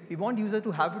doing it, we want user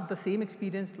to have the same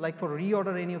experience like for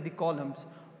reorder any of the columns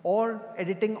or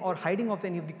editing or hiding of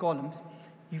any of the columns.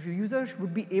 If your users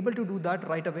would be able to do that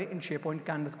right away in SharePoint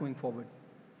Canvas going forward.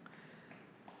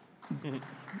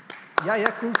 Yeah,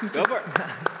 cool feature. Go for it.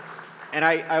 And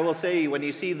I will say, when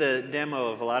you see the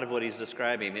demo of a lot of what he's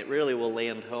describing, it really will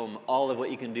land home all of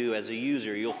what you can do as a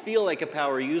user. You'll feel like a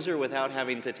Power user without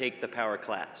having to take the Power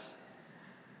class.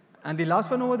 And the last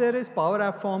one over there is Power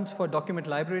App Forms for document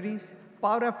libraries.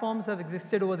 Power App Forms have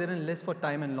existed over there in lists for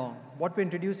time and long. What we're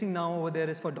introducing now over there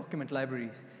is for document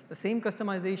libraries. The same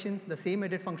customizations, the same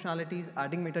edit functionalities,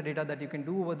 adding metadata that you can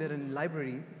do over there in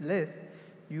library lists,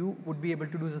 you would be able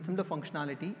to do the similar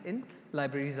functionality in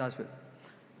libraries as well.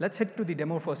 Let's head to the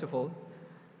demo first of all.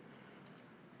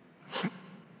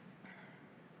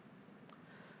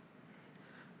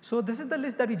 So this is the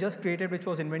list that we just created, which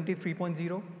was Inventory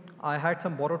 3.0. I had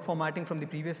some borrowed formatting from the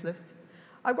previous list.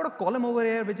 I've got a column over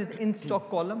here, which is in stock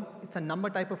column. It's a number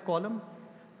type of column,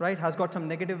 right? Has got some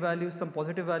negative values, some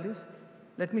positive values.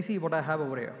 Let me see what I have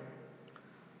over here.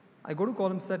 I go to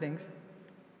column settings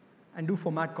and do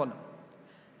format column.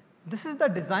 This is the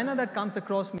designer that comes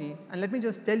across me, and let me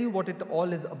just tell you what it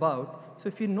all is about. So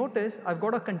if you notice, I've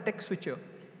got a context switcher.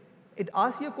 It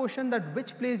asks you a question that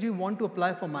which place do you want to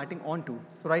apply formatting onto.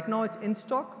 So right now it's in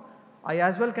stock. I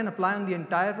as well can apply on the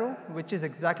entire row, which is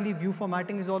exactly view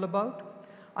formatting is all about.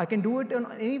 I can do it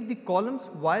on any of the columns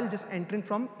while just entering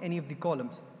from any of the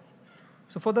columns.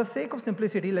 So for the sake of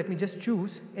simplicity, let me just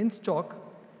choose in stock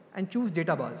and choose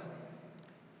data bars.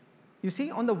 You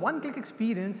see, on the one-click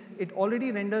experience, it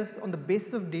already renders on the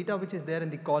basis of data which is there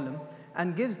in the column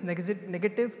and gives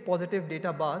negative, positive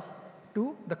data bars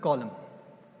to the column.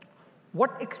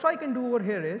 What extra I can do over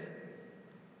here is,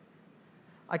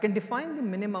 I can define the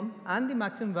minimum and the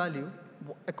maximum value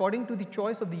according to the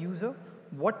choice of the user,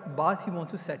 what bars he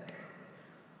wants to set.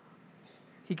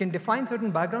 He can define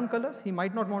certain background colors. He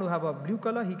might not want to have a blue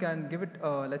color. He can give it,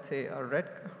 let's say, a red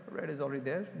is already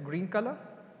there, green color.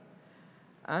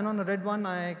 And on a red one,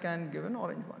 I can give an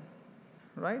orange one,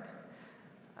 right?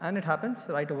 And it happens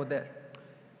right over there.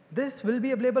 This will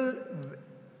be available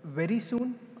very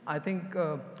soon. I think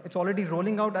it's already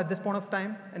rolling out at this point of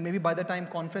time, and maybe by the time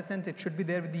conference ends, it should be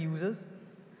there with the users.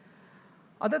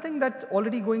 Other thing that's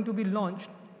already going to be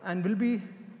launched and will be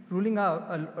rolling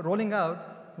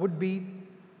out would be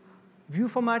view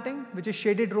formatting, which is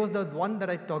shaded rows, the one that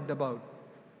I talked about.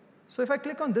 So if I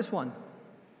click on this one,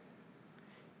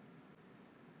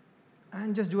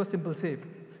 and just do a simple save.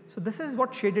 So this is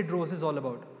what shaded rows is all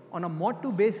about. On a mod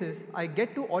 2 basis, I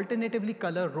get to alternatively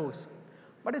color rows.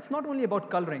 But it's not only about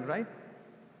coloring, right?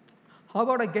 How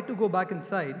about I get to go back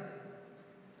inside,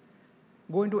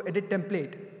 go into edit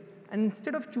template, and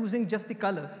instead of choosing just the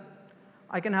colors,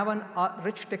 I can have a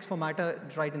rich text formatter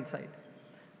right inside.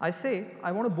 I say,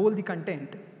 I want to bold the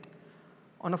content.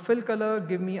 On a fill color,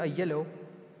 give me a yellow.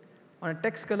 On a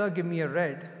text color, give me a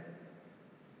red.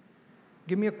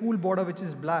 Give me a cool border which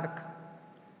is black,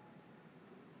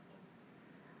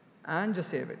 and just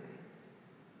save it.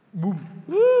 Boom.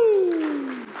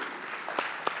 Woo!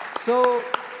 So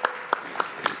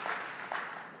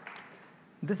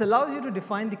this allows you to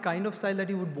define the kind of style that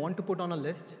you would want to put on a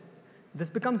list. This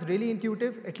becomes really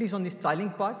intuitive, at least on the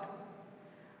styling part.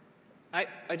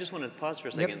 I just want to pause for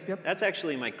a second. Yep. That's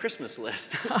actually my Christmas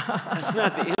list. That's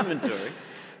not the inventory.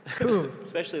 Cool.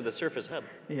 Especially the Surface Hub.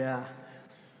 Yeah.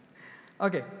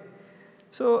 Okay.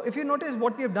 So if you notice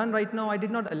what we have done right now, I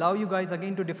did not allow you guys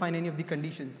again to define any of the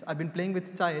conditions. I've been playing with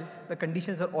styles. The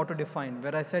conditions are auto-defined.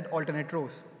 Where I said alternate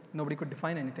rows, nobody could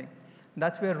define anything.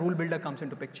 That's where rule builder comes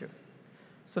into picture.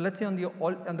 So let's say on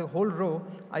the whole row,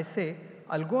 I say,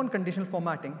 I'll go on conditional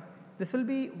formatting. This will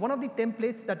be one of the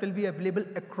templates that will be available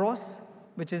across,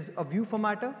 which is a view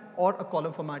formatter or a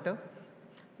column formatter.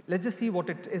 Let's just see what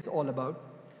it is all about.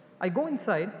 I go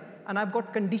inside, and I've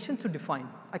got conditions to define.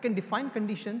 I can define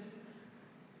conditions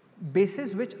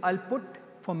basis which I'll put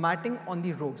formatting on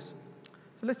the rows.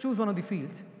 So let's choose one of the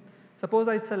fields. Suppose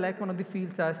I select one of the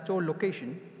fields as store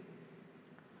location.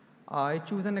 I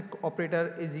choose an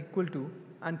operator is equal to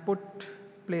and put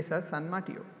place as San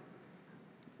Mateo.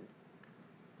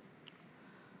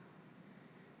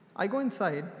 I go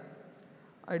inside.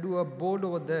 I do a bold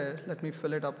over there. Let me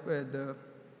fill it up with the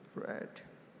red.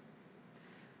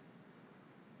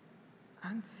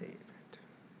 And save it.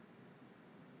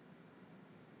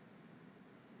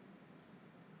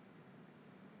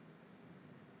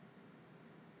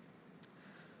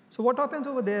 So what happens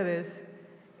over there is,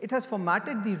 it has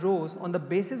formatted the rows on the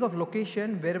basis of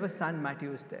location wherever San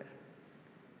Mateo is there.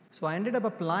 So I ended up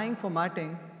applying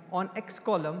formatting on X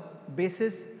column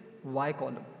basis Y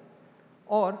column,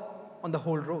 or on the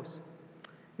whole rows.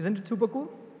 Isn't it super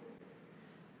cool?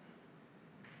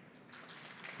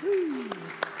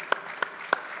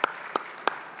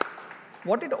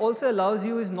 What it also allows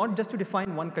you is not just to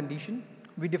define one condition.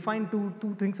 We define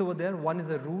two things over there. One is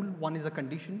a rule, one is a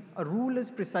condition. A rule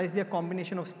is precisely a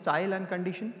combination of style and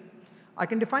condition. I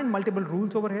can define multiple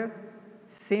rules over here.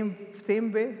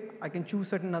 Same way, I can choose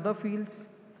certain other fields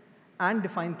and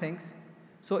define things.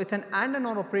 So it's an and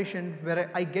or operation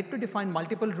where I get to define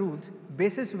multiple rules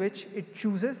basis which it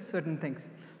chooses certain things.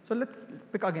 So let's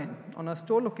pick again on a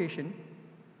store location.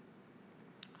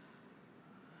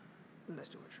 Let's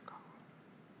do it.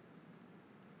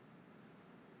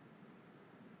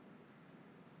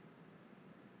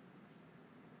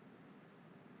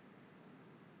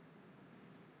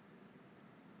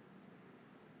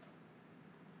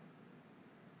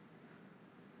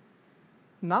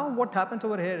 Now what happens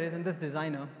over here is in this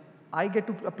designer, I get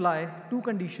to apply two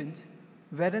conditions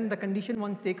wherein the condition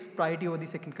one takes priority over the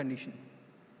second condition.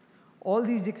 All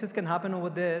these jixes can happen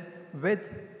over there with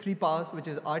three powers, which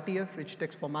is RTF, rich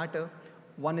text formatter.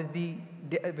 One is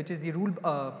which is the rule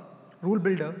rule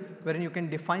builder, wherein you can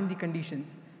define the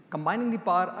conditions. Combining the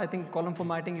power, I think column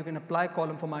formatting, you can apply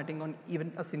column formatting on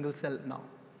even a single cell now.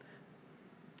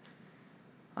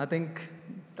 I think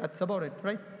that's about it,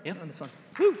 right? Yeah. On this one.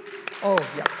 Woo. Oh,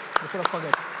 yeah, before I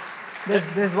forget.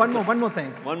 There's one more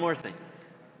thing. One more thing.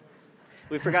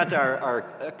 We forgot our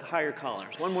higher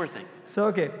callers. One more thing. So,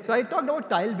 okay. So I talked about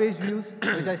tile-based views,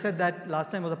 which I said that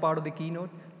last time was a part of the keynote,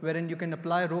 wherein you can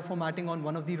apply row formatting on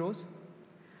one of the rows.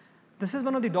 This is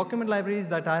one of the document libraries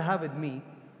that I have with me.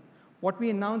 What we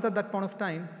announced at that point of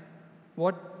time,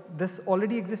 what this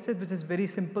already existed, which is very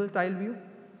simple tile view.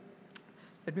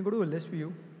 Let me go to a list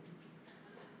view.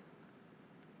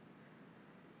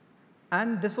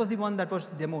 And this was the one that was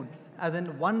demoed, as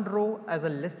in one row as a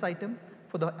list item,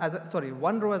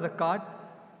 one row as a card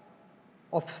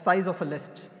of size of a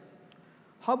list.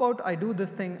 How about I do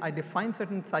this thing, I define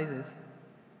certain sizes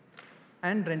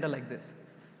and render like this.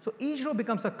 So each row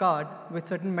becomes a card with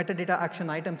certain metadata action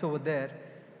items over there,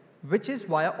 which is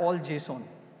via all JSON.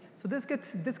 So this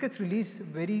gets released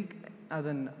very, as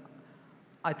in,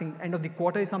 I think end of the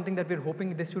quarter is something that we're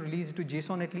hoping this to release to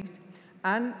JSON at least.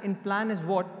 And in plan is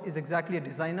what is exactly a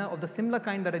designer of the similar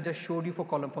kind that I just showed you for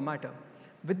column formatter.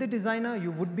 With the designer, you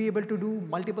would be able to do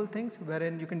multiple things,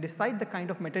 wherein you can decide the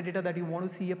kind of metadata that you want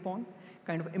to see upon,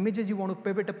 kind of images you want to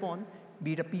pivot upon,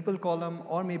 be it a people column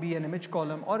or maybe an image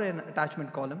column or an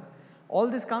attachment column. All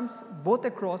this comes both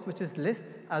across, which is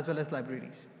lists as well as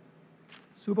libraries.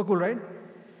 Super cool, right?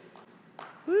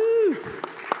 Woo!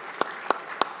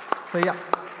 So yeah,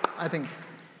 I think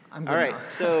I'm good. All right, now.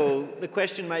 so the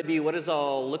question might be, what does it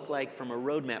all look like from a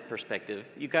roadmap perspective?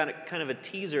 You got kind of a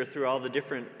teaser through all the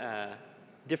different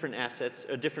assets,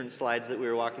 or different slides that we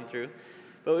were walking through.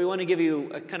 But we want to give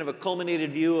you a kind of a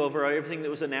culminated view over everything that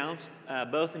was announced,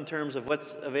 both in terms of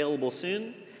what's available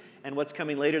soon and what's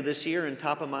coming later this year and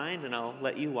top of mind, and I'll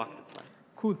let you walk the slide.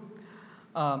 Cool.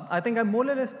 I think I more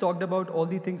or less talked about all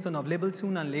the things on available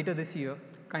soon and later this year,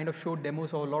 kind of showed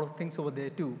demos of a lot of things over there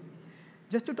too.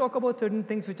 Just to talk about certain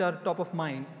things which are top of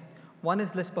mind, one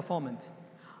is list performance.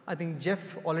 I think Jeff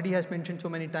already has mentioned so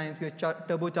many times we are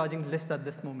turbocharging lists at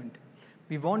this moment.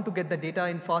 We want to get the data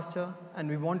in faster and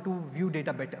we want to view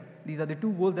data better. These are the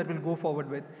two goals that we'll go forward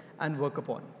with and work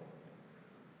upon.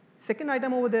 Second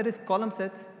item over there is column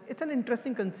sets. It's an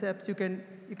interesting concept. You can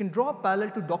draw a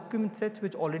parallel to document sets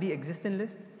which already exist in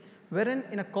lists, wherein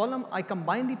in a column I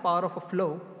combine the power of a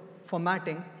flow,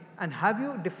 formatting, and have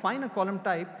you define a column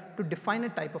type to define a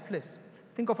type of list.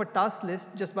 Think of a task list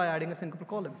just by adding a single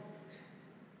column.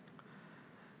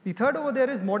 The third over there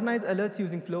is modernize alerts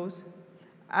using flows.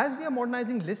 As we are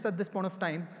modernizing lists at this point of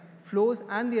time, flows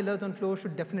and the alerts on flows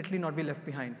should definitely not be left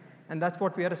behind. And that's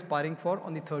what we are aspiring for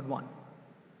on the third one.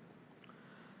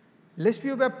 List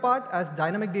view web part as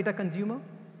dynamic data consumer.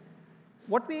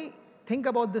 What we think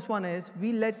about this one is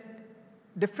we let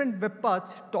different web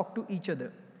parts talk to each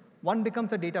other. One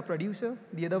becomes a data producer,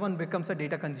 the other one becomes a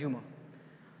data consumer.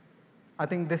 I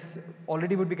think this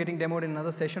already would be getting demoed in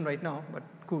another session right now, but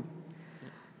cool.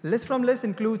 List from list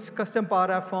includes custom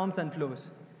Power App forms and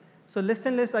flows. So list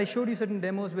and list, I showed you certain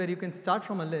demos where you can start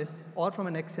from a list or from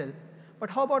an Excel. But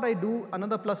how about I do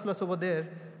another plus over there?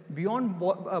 Beyond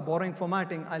borrowing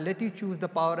formatting, I let you choose the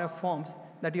Power App forms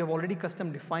that you have already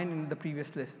custom defined in the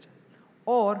previous list.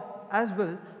 Or, as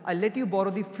well, I let you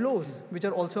borrow the flows, which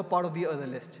are also a part of the other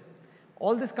list.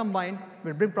 All this combined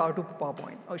will bring power to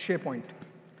PowerPoint or SharePoint.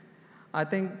 I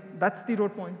think that's the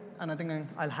road point, and I think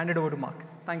I'll hand it over to Mark.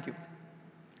 Thank you.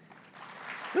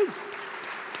 Woo.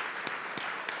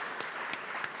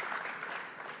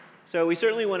 So we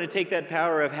certainly want to take that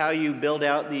power of how you build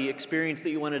out the experience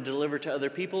that you want to deliver to other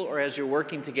people, or as you're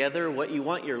working together, what you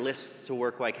want your lists to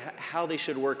work like, how they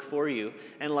should work for you.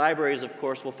 And libraries, of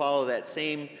course, will follow that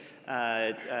same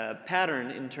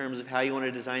pattern in terms of how you want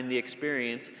to design the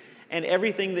experience. And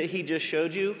everything that he just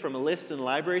showed you from a lists and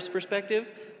libraries perspective,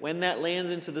 when that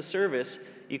lands into the service,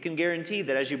 you can guarantee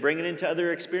that as you bring it into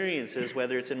other experiences,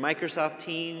 whether it's in Microsoft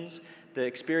Teams, the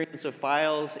experience of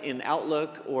files in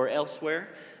Outlook or elsewhere,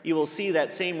 you will see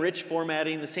that same rich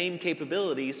formatting, the same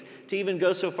capabilities, to even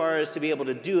go so far as to be able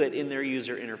to do it in their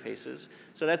user interfaces.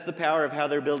 So that's the power of how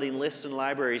they're building lists and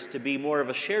libraries to be more of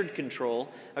a shared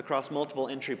control across multiple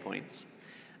entry points.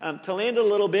 To land a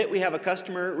little bit, we have a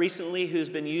customer recently who's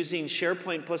been using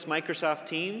SharePoint plus Microsoft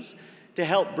Teams to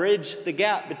help bridge the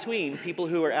gap between people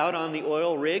who are out on the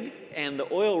oil rig, and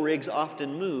the oil rigs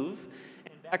often move,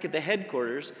 and back at the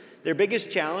headquarters. Their biggest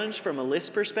challenge from a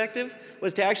list perspective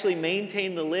was to actually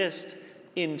maintain the list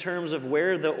in terms of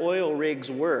where the oil rigs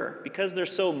were. Because they're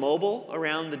so mobile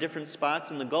around the different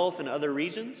spots in the Gulf and other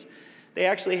regions, They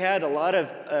actually had a lot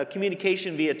of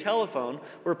communication via telephone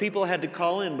where people had to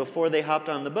call in before they hopped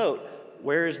on the boat.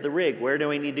 Where is the rig? Where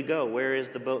do I need to go? Where is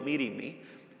the boat meeting me?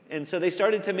 And so they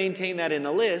started to maintain that in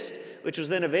a list, which was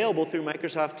then available through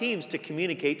Microsoft Teams to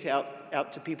communicate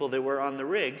out to people that were on the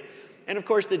rig. And of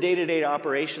course, the day-to-day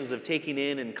operations of taking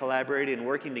in and collaborating and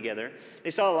working together.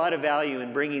 They saw a lot of value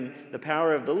in bringing the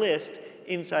power of the list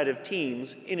inside of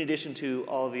Teams, in addition to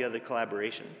all of the other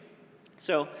collaboration.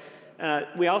 So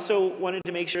we also wanted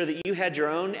to make sure that you had your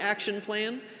own action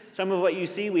plan. Some of what you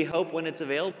see, we hope when it's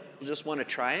available, you'll just want to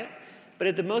try it. But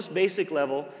at the most basic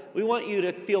level, we want you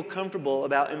to feel comfortable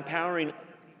about empowering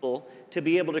people to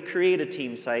be able to create a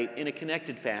team site in a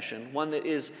connected fashion, one that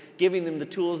is giving them the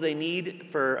tools they need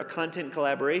for a content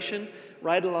collaboration,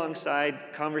 right alongside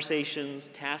conversations,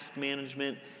 task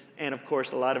management, and of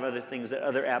course, a lot of other things that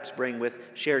other apps bring with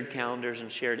shared calendars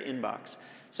and shared inbox.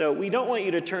 So we don't want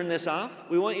you to turn this off.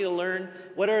 We want you to learn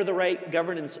what are the right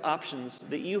governance options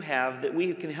that you have that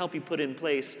we can help you put in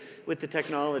place with the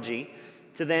technology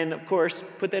to then, of course,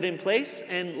 put that in place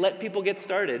and let people get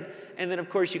started. And then, of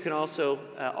course, you can also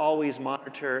always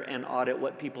monitor and audit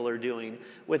what people are doing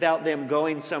without them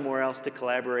going somewhere else to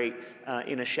collaborate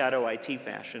in a shadow IT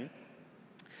fashion.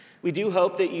 We do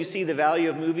hope that you see the value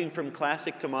of moving from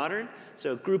classic to modern.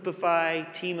 So groupify,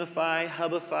 teamify,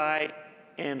 hubify,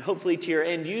 and hopefully to your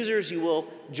end users, you will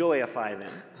joyify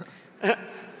them.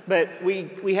 But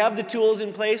we have the tools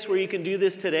in place where you can do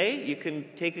this today. You can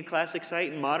take a classic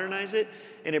site and modernize it,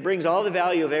 and it brings all the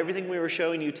value of everything we were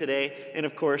showing you today, and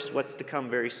of course, what's to come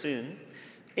very soon.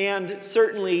 And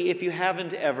certainly, if you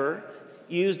haven't ever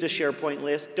used a SharePoint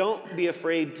list, don't be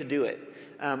afraid to do it.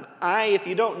 If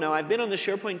you don't know, I've been on the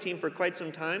SharePoint team for quite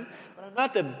some time, but I'm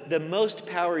not the most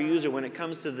power user when it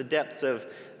comes to the depths of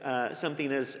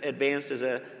something as advanced as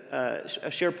a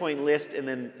SharePoint list and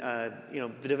then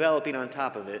developing on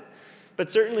top of it.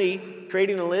 But certainly,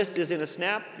 creating a list is in a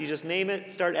snap. You just name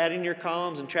it, start adding your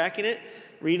columns and tracking it,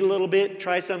 read a little bit,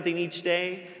 try something each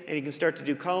day, and you can start to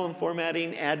do column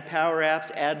formatting, add Power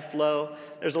Apps, add flow.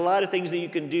 There's a lot of things that you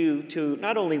can do to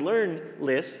not only learn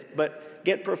lists, but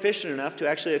get proficient enough to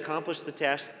actually accomplish the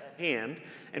task at hand.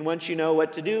 And once you know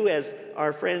what to do, as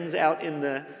our friends out in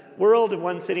the world, and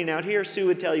one sitting out here, Sue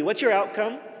would tell you, what's your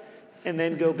outcome? And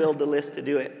then go build the list to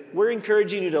do it. We're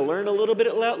encouraging you to learn a little bit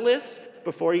about lists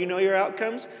before you know your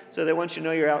outcomes, so that once you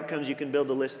know your outcomes, you can build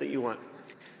the list that you want.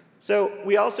 So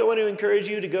we also want to encourage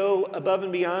you to go above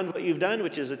and beyond what you've done,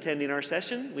 which is attending our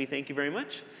session. We thank you very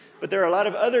much. But there are a lot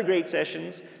of other great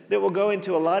sessions that will go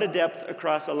into a lot of depth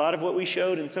across a lot of what we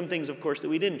showed and some things, of course, that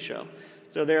we didn't show.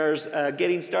 So there's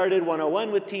Getting Started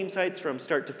 101 with team sites from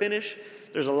start to finish.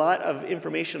 There's a lot of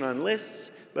information on lists,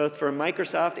 both for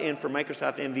Microsoft and for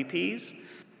Microsoft MVPs.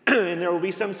 And there will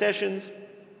be some sessions,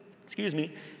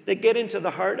 that get into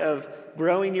the heart of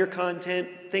growing your content,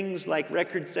 things like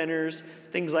record centers,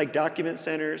 things like document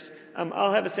centers.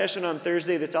 I'll have a session on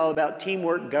Thursday that's all about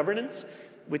teamwork governance,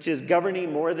 which is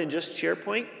governing more than just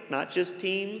SharePoint, not just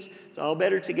Teams. It's all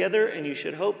better together, and you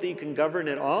should hope that you can govern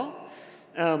it all.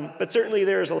 But certainly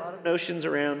there's a lot of notions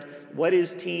around what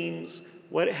is Teams,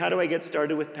 how do I get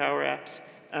started with Power Apps,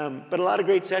 but a lot of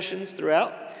great sessions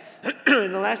throughout.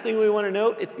 And the last thing we want to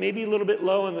note, it's maybe a little bit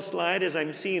low on the slide as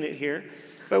I'm seeing it here,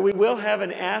 but we will have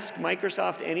an Ask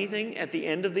Microsoft Anything at the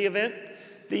end of the event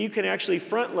that you can actually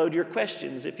front load your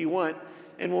questions if you want,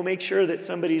 and we'll make sure that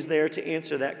somebody's there to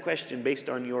answer that question based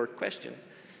on your question.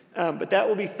 But that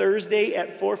will be Thursday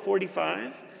at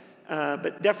 4:45,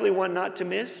 but definitely one not to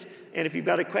miss. And if you've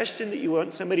got a question that you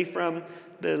want somebody from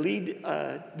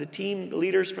the team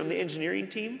leaders from the engineering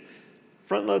team,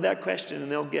 front load that question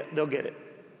and they'll get it.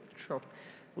 Sure.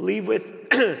 We'll leave with,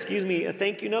 a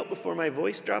thank you note before my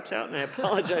voice drops out, and I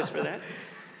apologize for that.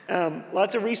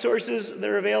 Lots of resources that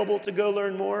are available to go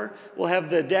learn more. We'll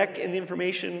have the deck and the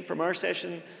information from our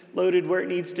session loaded where it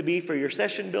needs to be for your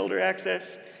session builder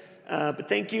access. But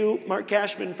thank you, Mark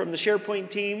Cashman from the SharePoint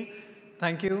team.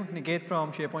 Thank you, Niket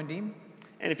from SharePoint team.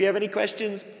 And if you have any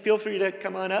questions, feel free to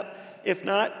come on up. If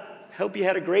not, hope you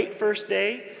had a great first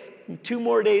day. 2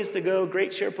 more days to go.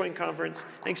 Great SharePoint conference.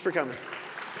 Thanks for coming.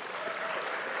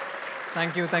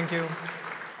 Thank you.